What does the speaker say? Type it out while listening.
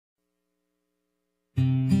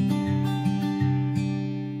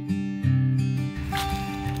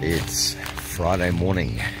It's Friday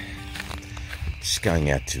morning. Just going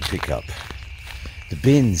out to pick up the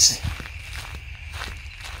bins.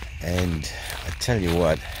 And I tell you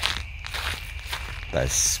what, the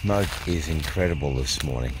smoke is incredible this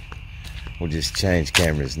morning. We'll just change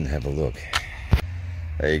cameras and have a look.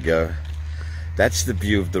 There you go. That's the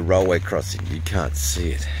view of the railway crossing. You can't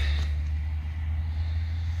see it.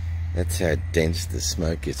 That's how dense the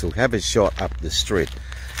smoke is. We'll have a shot up the street.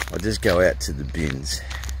 I'll just go out to the bins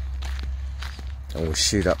and we'll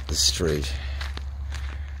shoot up the street,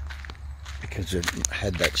 because we've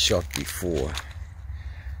had that shot before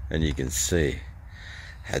and you can see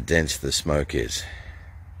how dense the smoke is.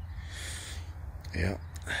 Yeah,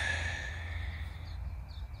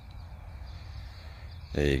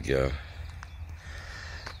 there you go.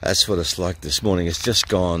 That's what it's like this morning. It's just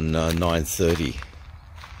gone 9:30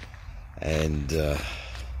 and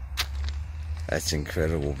that's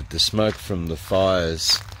incredible. But the smoke from the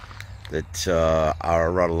fires that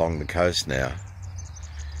are right along the coast now,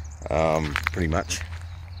 pretty much,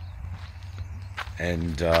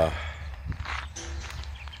 and the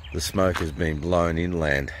smoke has been blown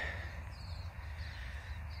inland.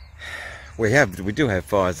 We do have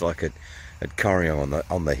fires like at Corrion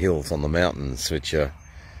on the hills, on the mountains, which are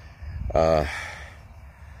a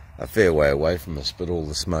fair way away from us, but all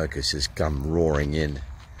the smoke has just come roaring in.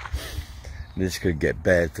 This could get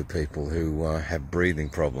bad for people who have breathing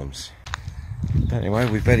problems. But anyway,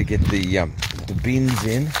 we better get the bins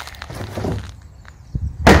in.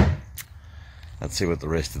 Let's see what the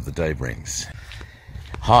rest of the day brings.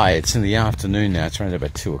 Hi, it's in the afternoon now. It's around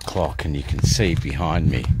about 2 o'clock, and you can see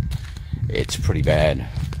behind me it's pretty bad.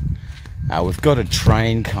 We've got a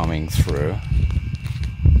train coming through,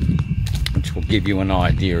 which will give you an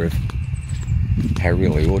idea of how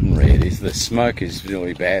really ordinary it is. The smoke is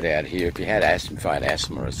really bad out here. If you had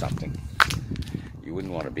asthma or something, you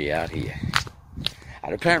wouldn't want to be out here.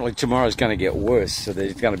 And apparently tomorrow's going to get worse, so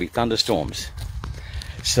there's going to be thunderstorms.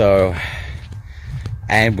 So,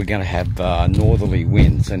 and we're going to have northerly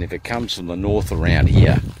winds, and if it comes from the north around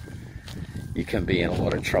here, you can be in a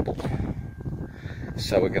lot of trouble.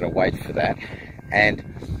 So we're going to wait for that. And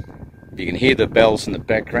if you can hear the bells in the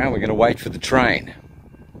background, we're going to wait for the train.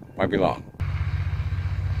 Won't be long.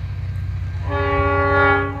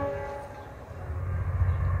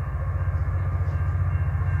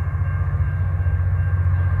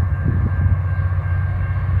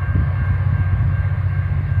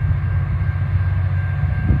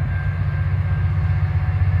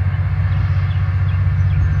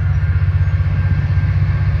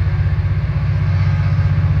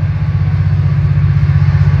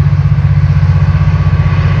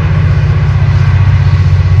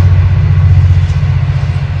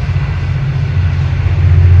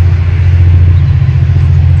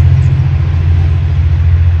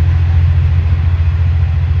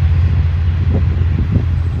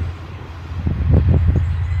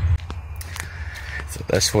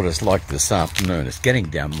 That's what it's like this afternoon. It's getting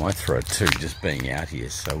down my throat too, just being out here,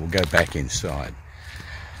 so we'll go back inside.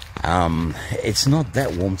 It's not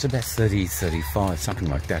that warm, it's about 30, 35, something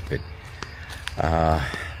like that, but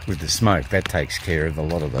with the smoke, that takes care of a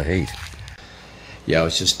lot of the heat. Yeah, I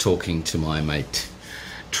was just talking to my mate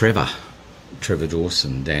Trevor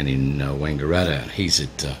Dawson down in Wangaratta. He's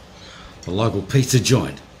at the local pizza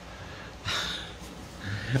joint.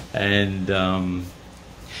 And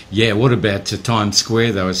yeah, what about to Times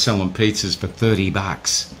Square? They were selling pizzas for $30.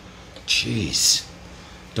 Jeez.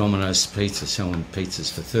 Domino's Pizza selling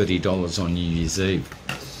pizzas for $30 on New Year's Eve.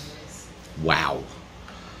 Wow.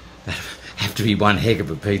 That'd have to be one heck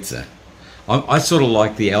of a pizza. I sort of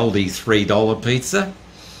like the Aldi $3 pizza,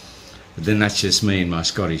 but then that's just me and my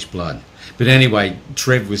Scottish blood. But anyway,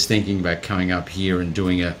 Trev was thinking about coming up here and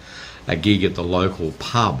doing a gig at the local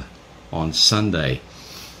pub on Sunday.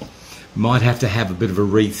 Might have to have a bit of a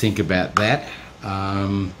rethink about that,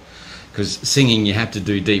 because singing you have to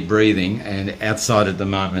do deep breathing, and outside at the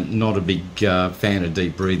moment not a big fan of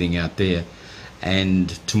deep breathing out there, and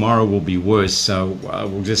tomorrow will be worse, so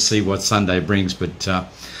we'll just see what Sunday brings, but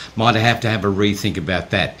might have to have a rethink about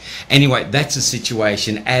that. Anyway, that's the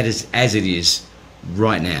situation as it is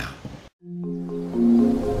right now.